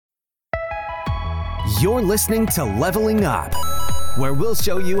You're listening to Leveling Up, where we'll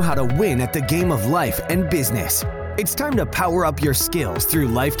show you how to win at the game of life and business. It's time to power up your skills through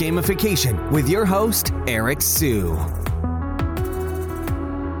life gamification with your host, Eric Siu.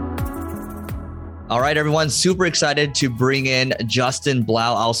 All right, everyone. Super excited to bring in Justin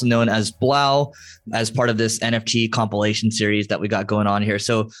Blau, also known as Blau, as part of this NFT compilation series that we got going on here.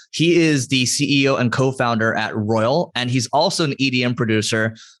 So he is the CEO and co-founder at Royal, and he's also an EDM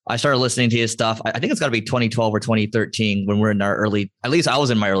producer. I started listening to his stuff. I think it's got to be 2012 or 2013 when we're in our at least I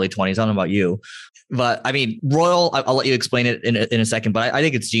was in my early 20s. I don't know about you. But I mean, Royal, I'll let you explain it in a second, but I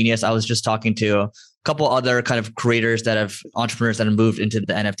think it's genius. I was just talking to a couple other kind of entrepreneurs that have moved into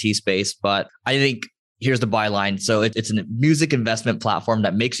the NFT space. But I think here's the byline. So it's a music investment platform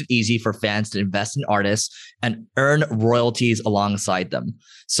that makes it easy for fans to invest in artists and earn royalties alongside them.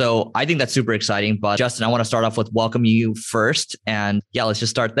 So I think that's super exciting. But Justin, I want to start off with welcoming you first. And yeah, let's just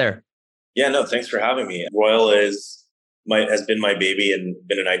start there. Yeah, no, thanks for having me. Royal has been my baby and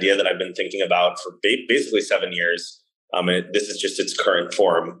been an idea that I've been thinking about for basically 7 years. This is just its current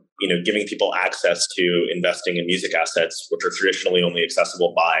form, giving people access to investing in music assets, which are traditionally only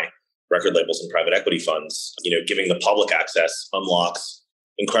accessible by record labels and private equity funds. Giving the public access unlocks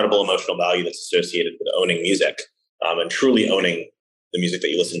incredible emotional value that's associated with owning music and truly owning the music that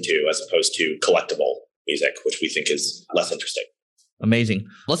you listen to, as opposed to collectible music, which we think is less interesting. Amazing.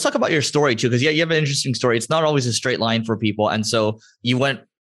 Let's talk about your story too, because you have an interesting story. It's not always a straight line for people. And so you went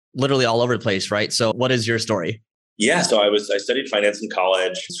literally all over the place, right? So what is your story? Yeah, so I studied finance in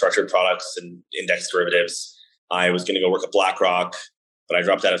college, structured products and index derivatives. I was going to go work at BlackRock, but I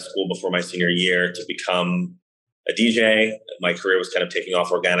dropped out of school before my senior year to become a DJ. My career was kind of taking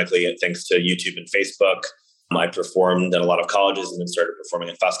off organically, and thanks to YouTube and Facebook. I performed at a lot of colleges and then started performing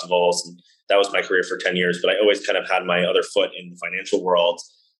at festivals. And that was my career for 10 years. But I always kind of had my other foot in the financial world,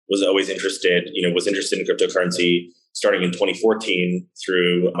 was always interested in cryptocurrency, starting in 2014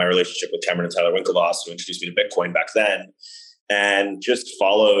 through my relationship with Cameron and Tyler Winklevoss, who introduced me to Bitcoin back then, and just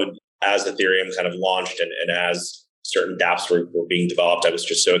followed as Ethereum kind of launched and as certain dApps were being developed. I was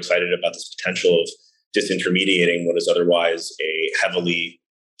just so excited about this potential of disintermediating what is otherwise a heavily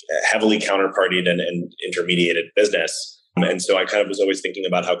counterpartied and intermediated business. And so I kind of was always thinking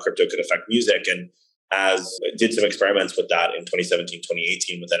about how crypto could affect music, and as I did some experiments with that in 2017,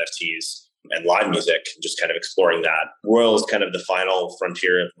 2018 with NFTs and live music, just kind of exploring that. Royal is kind of the final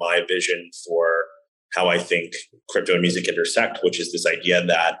frontier of my vision for how I think crypto and music intersect, which is this idea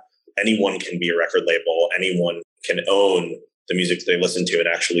that anyone can be a record label, anyone can own the music that they listen to and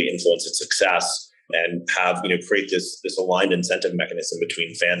actually influence its success, and have, create this aligned incentive mechanism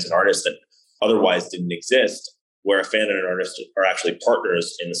between fans and artists that otherwise didn't exist, where a fan and an artist are actually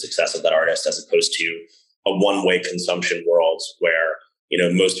partners in the success of that artist, as opposed to a one-way consumption world where,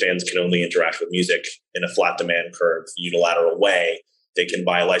 most fans can only interact with music in a flat demand curve, unilateral way. They can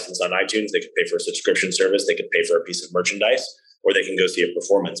buy a license on iTunes, they can pay for a subscription service, they can pay for a piece of merchandise, or they can go see a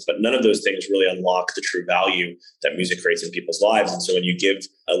performance. But none of those things really unlock the true value that music creates in people's lives. And so when you give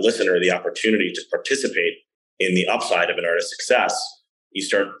a listener the opportunity to participate in the upside of an artist's success, you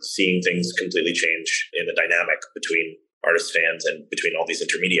start seeing things completely change in the dynamic between artists, fans, and between all these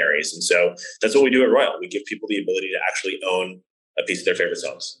intermediaries. And so that's what we do at Royal. We give people the ability to actually own a piece of their favorite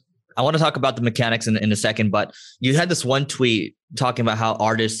songs. I want to talk about the mechanics in a second, but you had this one tweet talking about how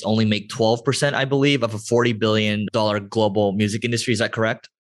artists only make 12%, I believe, of a $40 billion global music industry. Is that correct?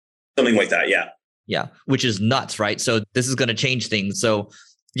 Something like that, yeah. Yeah, which is nuts, right? So this is going to change things. So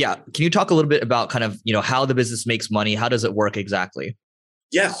yeah, can you talk a little bit about kind of, how the business makes money? How does it work exactly?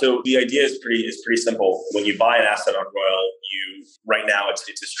 Yeah, so the idea is pretty simple. When you buy an asset on Royal, right now it's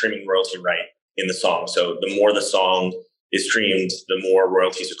a streaming royalty right in the song. So the more the song is streamed, the more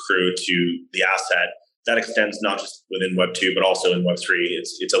royalties accrue to the asset. That extends not just within Web 2, but also in Web 3.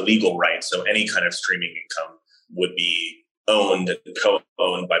 It's a legal right. So any kind of streaming income would be owned and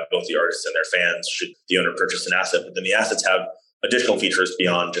co-owned by both the artists and their fans should the owner purchase an asset. But then the assets have additional features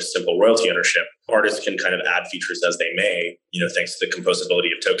beyond just simple royalty ownership. Artists can kind of add features as they may, thanks to the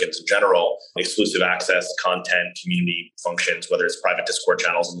composability of tokens in general. Exclusive access, content, community functions, whether it's private Discord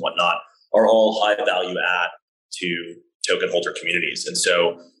channels and whatnot, are all high value add to token holder communities. And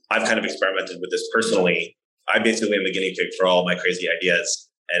so I've kind of experimented with this personally. I basically am the guinea pig for all my crazy ideas,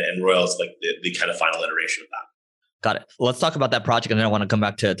 and Royal is like the kind of final iteration of that. Got it. Let's talk about that project, and then I want to come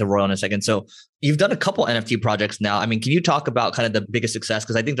back to Royal in a second. So you've done a couple NFT projects now. I mean, can you talk about kind of the biggest success?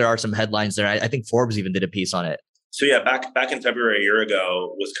 Because I think there are some headlines there. I think Forbes even did a piece on it. So yeah, back in February a year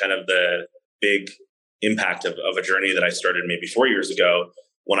ago was kind of the big impact of a journey that I started maybe 4 years ago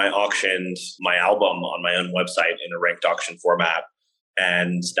when I auctioned my album on my own website in a ranked auction format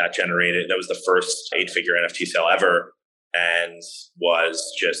And that was the first 8-figure NFT sale ever, and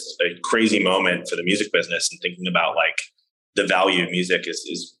was just a crazy moment for the music business, and thinking about like the value of music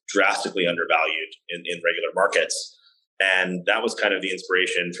is drastically undervalued in regular markets. And that was kind of the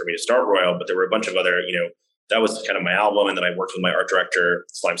inspiration for me to start Royal. But there were a bunch of other, that was kind of my album. And then I worked with my art director,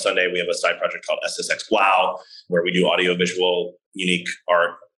 Slime Sunday. We have a side project called SSX Blau, where we do audio visual, unique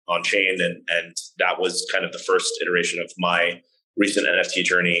art on chain. And that was kind of the first iteration of my recent NFT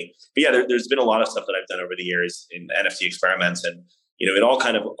journey. But yeah, there's been a lot of stuff that I've done over the years in NFT experiments. And, it all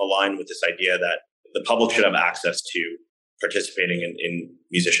kind of aligned with this idea that the public should have access to participating in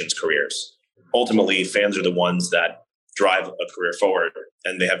musicians' careers. Ultimately, fans are the ones that drive a career forward,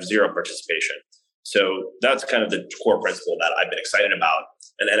 and they have zero participation. So that's kind of the core principle that I've been excited about,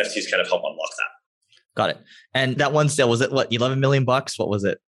 and NFTs kind of help unlock that. Got it. And that one sale, was it what, $11 million? What was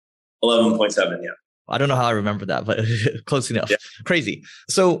it? 11.7, yeah. I don't know how I remember that, but close enough. Yeah. Crazy.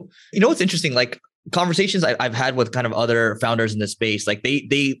 So, what's interesting, like conversations I've had with kind of other founders in this space, like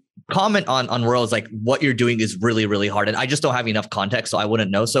they comment on Royal as like, what you're doing is really, really hard. And I just don't have enough context, so I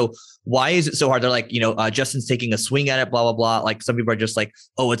wouldn't know. So why is it so hard? They're like, Justin's taking a swing at it, blah, blah, blah. Like some people are just like,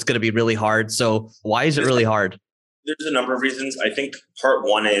 oh, it's going to be really hard. So why is it really hard? There's a number of reasons. I think part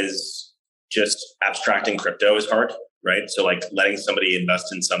one is just abstracting crypto is hard, right? So like letting somebody invest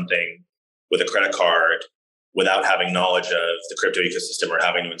in something with a credit card without having knowledge of the crypto ecosystem or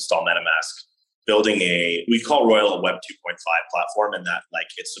having to install MetaMask. Building we call Royal a Web 2.5 platform, and that like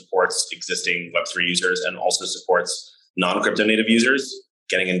it supports existing Web3 users and also supports non-crypto native users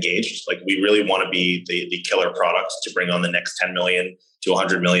getting engaged. Like we really want to be the killer product to bring on the next 10 million to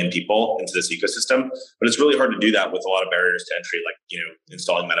 100 million people into this ecosystem. But it's really hard to do that with a lot of barriers to entry, like,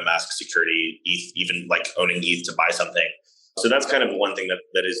 installing MetaMask security, ETH, even like owning ETH to buy something. So that's kind of one thing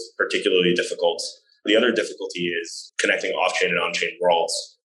that is particularly difficult. The other difficulty is connecting off-chain and on-chain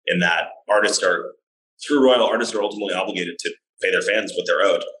worlds, in that through Royal, artists are ultimately obligated to pay their fans what they're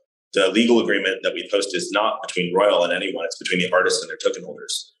owed. The legal agreement that we post is not between Royal and anyone, it's between the artists and their token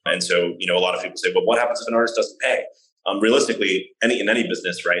holders. And so, a lot of people say, well, what happens if an artist doesn't pay? Realistically, in any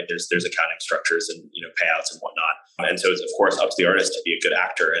business, right, there's accounting structures and payouts and whatnot. And so it's of course up to the artist to be a good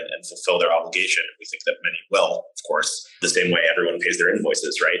actor and fulfill their obligation. We think that many will, of course, the same way everyone pays their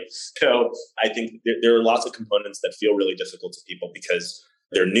invoices, right? So I think there are lots of components that feel really difficult to people because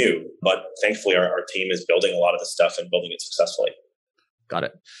they're new. But thankfully, our team is building a lot of this stuff and building it successfully. Got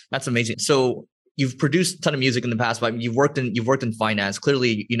it. That's amazing. So you've produced a ton of music in the past, but you've worked in finance.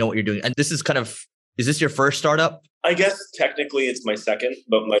 Clearly, you know what you're doing. And this is is this your first startup? I guess technically it's my second,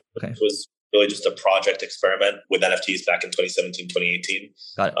 but my first was really just a project experiment with NFTs back in 2017, 2018.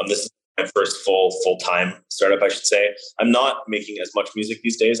 Got it. This is my first full-time startup, I should say. I'm not making as much music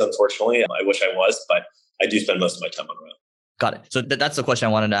these days, unfortunately. I wish I was, but I do spend most of my time on Royal. Got it. So that's the question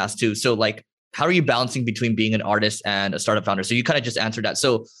I wanted to ask too. So like, how are you balancing between being an artist and a startup founder? So you kind of just answered that.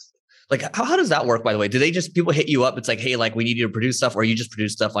 So like, how does that work, by the way? Do they just, people hit you up? It's like, hey, like we need you to produce stuff, or you just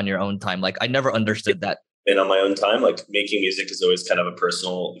produce stuff on your own time? Like I never understood that. And on my own time, like making music is always kind of a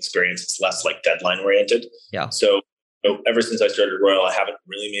personal experience. It's less like deadline oriented. Yeah. So ever since I started Royal, I haven't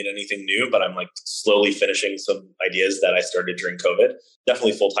really made anything new, but I'm like slowly finishing some ideas that I started during COVID.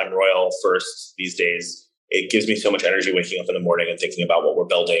 Definitely full-time Royal first these days. It gives me so much energy waking up in the morning and thinking about what we're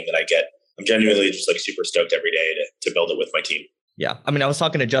building. And I'm genuinely just like super stoked every day to build it with my team. Yeah. I mean, I was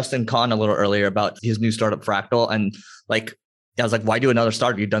talking to Justin Kan a little earlier about his new startup Fractal, and like, I was like, why do another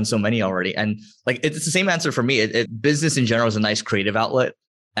startup? You've done so many already. And like, it's the same answer for me. Business in general is a nice creative outlet.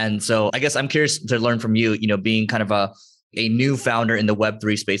 And so I guess I'm curious to learn from you, being kind of a new founder in the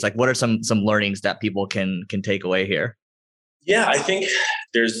Web3 space. Like what are some learnings that people can take away here? Yeah, I think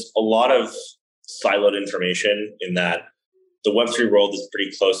there's a lot of siloed information in that the Web3 world is pretty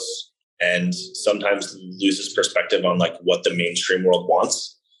close and sometimes loses perspective on like what the mainstream world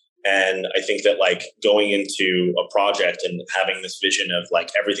wants. And I think that like going into a project and having this vision of like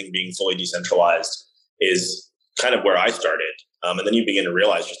everything being fully decentralized is kind of where I started. And then you begin to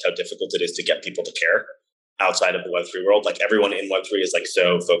realize just how difficult it is to get people to care outside of the Web3 world. Like everyone in Web3 is like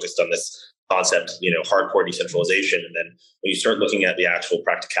so focused on this concept, hardcore decentralization. And then when you start looking at the actual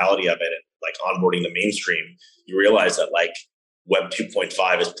practicality of it and like onboarding the mainstream, you realize that like Web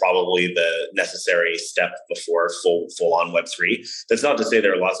 2.5 is probably the necessary step before full on Web3. That's not to say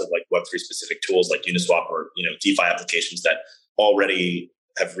there are lots of like Web3 specific tools like Uniswap or DeFi applications that already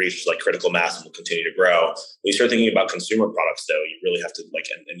have reached like critical mass and will continue to grow. When you start thinking about consumer products, though, you really have to like,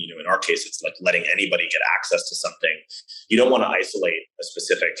 and in our case, it's like letting anybody get access to something. You don't want to isolate a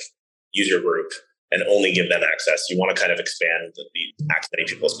specific user group and only give them access. You want to kind of expand the as many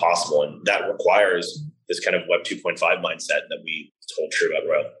people as possible. And that requires this kind of Web 2.5 mindset that we hold true at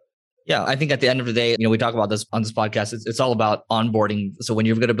Royal. Yeah, I think at the end of the day, we talk about this on this podcast. It's all about onboarding. So when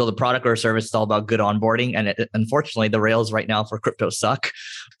you're going to build a product or a service, it's all about good onboarding. And unfortunately, the rails right now for crypto suck.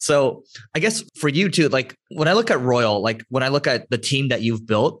 So I guess for you too, like when I look at Royal, like when I look at the team that you've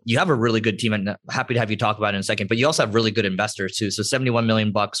built, you have a really good team, and I'm happy to have you talk about it in a second. But you also have really good investors too. So 71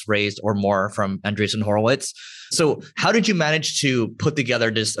 million bucks raised or more from Andreessen Horowitz. So how did you manage to put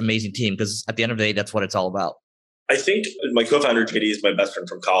together this amazing team? Because at the end of the day, that's what it's all about. I think my co-founder, JD, is my best friend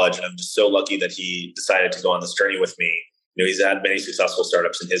from college, and I'm just so lucky that he decided to go on this journey with me. He's had many successful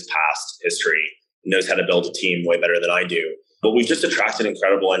startups in his past history, knows how to build a team way better than I do. But we've just attracted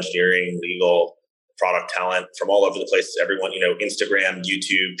incredible engineering, legal, product talent from all over the place. Everyone, Instagram,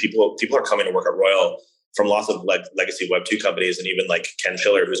 YouTube, people are coming to work at Royal from lots of legacy Web 2 companies, and even like Ken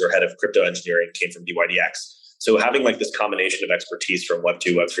Schiller, who's our head of crypto engineering, came from DYDX. So having like this combination of expertise from Web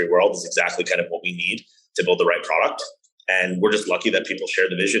 2, Web 3 world is exactly kind of what we need to build the right product. And we're just lucky that people share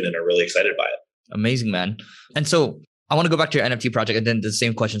the vision and are really excited by it. Amazing, man. And so I want to go back to your NFT project, and then the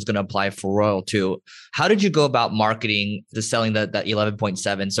same question is going to apply for Royal too. How did you go about marketing selling that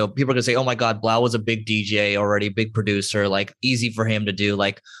 11.7? So people are going to say, oh my God, Blau was a big DJ already, big producer, like easy for him to do.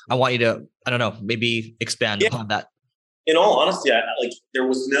 Like, I want you to, I don't know, maybe expand upon that. In all honesty, there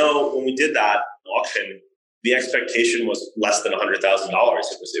was when we did that auction, the expectation was less than $100,000. It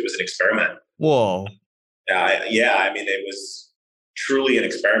was an experiment. Whoa. It was truly an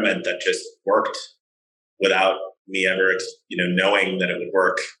experiment that just worked without me ever, knowing that it would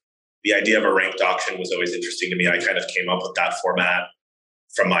work. The idea of a ranked auction was always interesting to me. I kind of came up with that format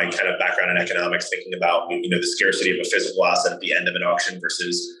from my kind of background in economics, thinking about, the scarcity of a physical asset at the end of an auction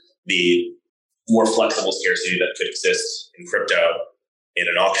versus the more flexible scarcity that could exist in crypto in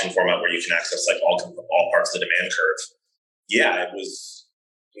an auction format where you can access like all parts of the demand curve. Yeah, it was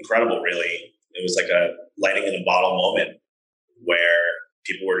incredible, really. It was like a lightning in a bottle moment where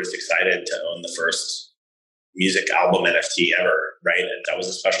people were just excited to own the first music album NFT ever, right? And that was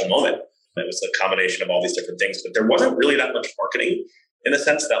a special moment. It was a combination of all these different things, but there wasn't really that much marketing in the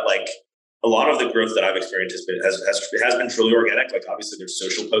sense that like a lot of the growth that I've experienced has been truly organic. Like obviously there's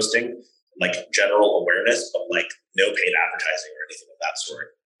social posting, like general awareness, but like no paid advertising or anything of that sort.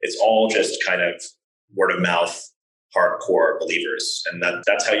 It's all just kind of word of mouth, hardcore believers. And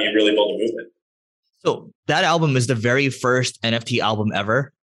that's how you really build a movement. So that album is the very first NFT album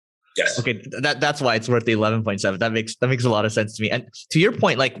ever. Yes. Okay, that's why it's worth the 11.7. That makes a lot of sense to me. And to your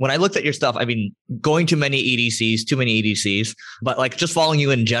point, like when I looked at your stuff, I mean, going to too many EDCs, but like just following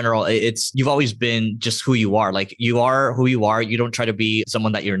you in general, you've always been just who you are. Like you are who you are. You don't try to be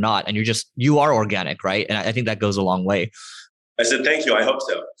someone that you're not, and you are organic, right? And I think that goes a long way. I said, thank you. I hope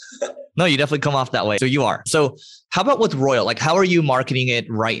so. No, you definitely come off that way. So you are. So how about with Royal? Like, how are you marketing it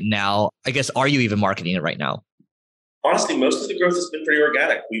right now? I guess, are you even marketing it right now? Honestly, most of the growth has been pretty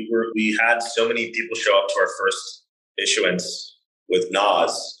organic. We had so many people show up to our first issuance with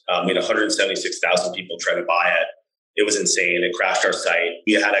Nas. We had 176,000 people try to buy it. It was insane. It crashed our site.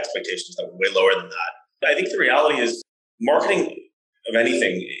 We had expectations that were way lower than that. I think the reality is marketing of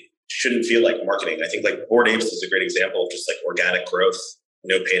anything shouldn't feel like marketing. I think like Bored Apes is a great example of just like organic growth,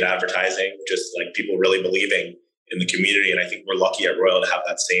 no paid advertising, just like people really believing in the community. And I think we're lucky at Royal to have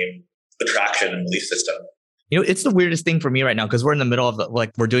that same attraction and belief system. It's the weirdest thing for me right now because we're in the middle of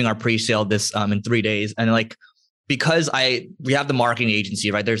we're doing our pre-sale this in 3 days, and like because we have the marketing agency,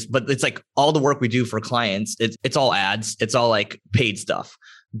 right? But it's like all the work we do for clients, it's all ads, it's all like paid stuff.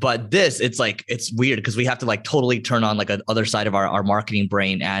 But it's like it's weird because we have to like totally turn on like a other side of our marketing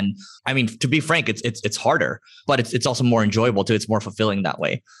brain, and I mean to be frank, it's harder, but it's also more enjoyable too. It's more fulfilling that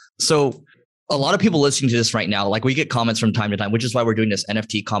way. So a lot of people listening to this right now, like we get comments from time to time, which is why we're doing this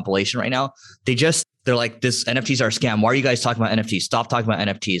NFT compilation right now. They're like, this NFTs are a scam. Why are you guys talking about NFTs? Stop talking about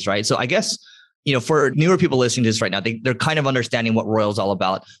NFTs, right? So I guess, for newer people listening to this right now, they're kind of understanding what Royal's all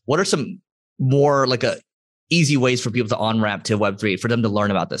about. What are some more like easy ways for people to on-ramp to Web3 for them to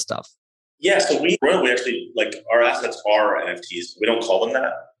learn about this stuff? Yeah, so we actually, like our assets are NFTs. We don't call them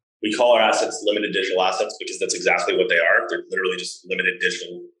that. We call our assets limited digital assets because that's exactly what they are. They're literally just limited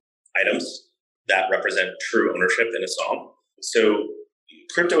digital items that represent true ownership in a song. So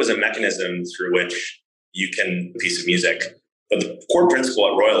crypto is a mechanism through which you can piece of music. But the core principle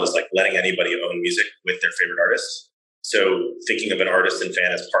at Royal is like letting anybody own music with their favorite artists. So thinking of an artist and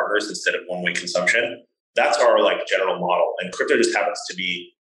fan as partners instead of one-way consumption. That's our like general model. And crypto just happens to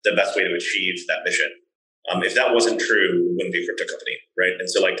be the best way to achieve that vision. If that wasn't true, we wouldn't be a crypto company, right? And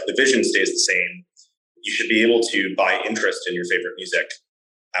so like the vision stays the same. You should be able to buy interest in your favorite music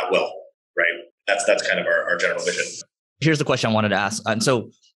at will, right? That's kind of our general vision. Here's the question I wanted to ask. And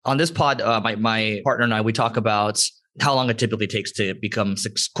so On this pod, my partner and I, we talk about how long it typically takes to become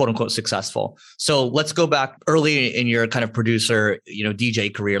quote unquote successful. So let's go back early in your kind of producer,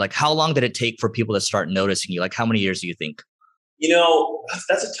 DJ career. Like, how long did it take for people to start noticing you? Like, how many years do you think?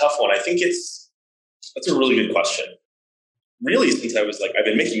 That's a tough one. I think that's a really good question. Really, since I've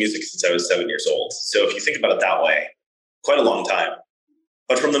been making music since I was 7 years old. So if you think about it that way, quite a long time.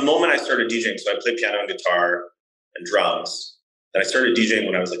 But from the moment I started DJing, so I played piano and guitar and drums. Then I started DJing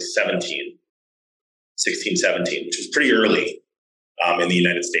when I was like 16, 17, which was pretty early in the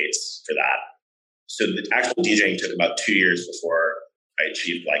United States for that. So the actual DJing took about 2 years before I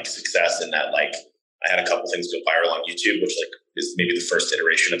achieved like success in that. Like I had a couple things go viral on YouTube, which like is maybe the first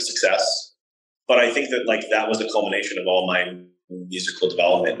iteration of success. But I think that like that was a culmination of all my musical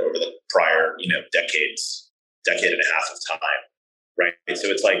development over the prior, decade and a half of time, right? So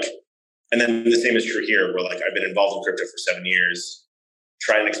it's like, and then the same is true here, where like I've been involved in crypto for 7 years,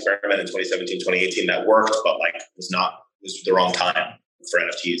 tried an experiment in 2017, 2018 that worked, but like was the wrong time for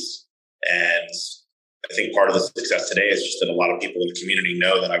NFTs. And I think part of the success today is just that a lot of people in the community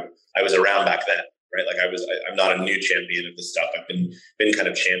know that I was around back then. Right, like I'm not a new champion of this stuff. I've been kind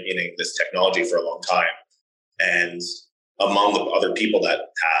of championing this technology for a long time, and among the other people that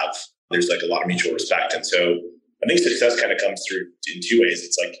have, there's like a lot of mutual respect. And so I think success kind of comes through in two ways.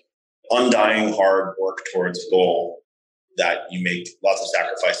 It's like undying hard work towards a goal that you make lots of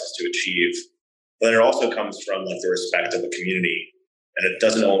sacrifices to achieve, but then it also comes from like the respect of the community, and it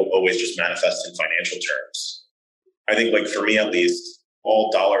doesn't always just manifest in financial terms. I think like for me at least, all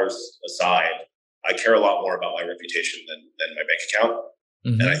dollars aside, I care a lot more about my reputation than my bank account.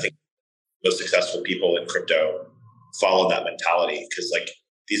 Mm-hmm. And I think most successful people in crypto follow that mentality because like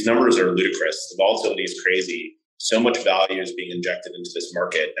these numbers are ludicrous. The volatility is crazy. So much value is being injected into this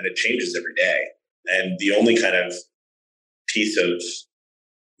market and it changes every day. And the only kind of piece of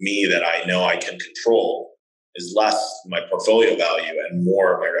me that I know I can control is less my portfolio value and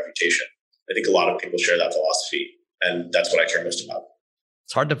more my reputation. I think a lot of people share that philosophy, and that's what I care most about.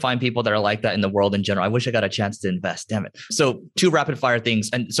 It's hard to find people that are like that in the world in general. I wish I got a chance to invest. Damn it. So 2 rapid fire things.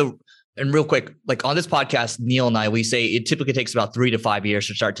 And real quick, like on this podcast, Neil and I, we say it typically takes about 3 to 5 years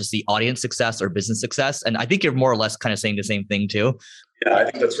to start to see audience success or business success. And I think you're more or less kind of saying the same thing too. Yeah, I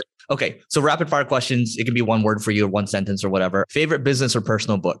think that's right. Okay. So rapid fire questions. It can be one word for you or one sentence or whatever. Favorite business or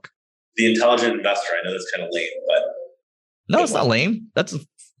personal book? The Intelligent Investor. I know that's kind of lame, but. No, it's not lame. That's a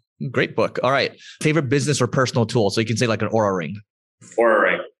great book. All right. Favorite business or personal tool. So you can say like an Oura Ring. Oura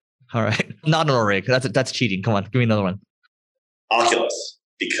Ring. All right. Not an Oura Ring. That's cheating. Come on. Give me another one. Oculus.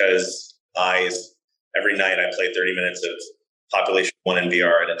 Because every night I play 30 minutes of Population 1 in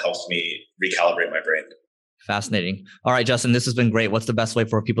VR and it helps me recalibrate my brain. Fascinating. All right, Justin, this has been great. What's the best way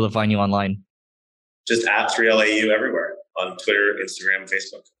for people to find you online? Just at 3LAU everywhere on Twitter, Instagram,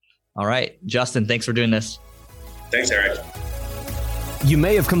 Facebook. All right. Justin, thanks for doing this. Thanks, Eric. You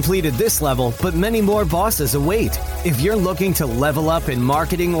may have completed this level, but many more bosses await. If you're looking to level up in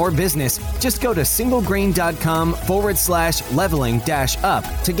marketing or business, just go to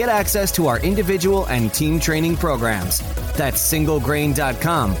singlegrain.com/leveling-up to get access to our individual and team training programs. That's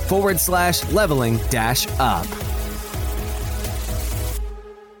singlegrain.com/leveling-up.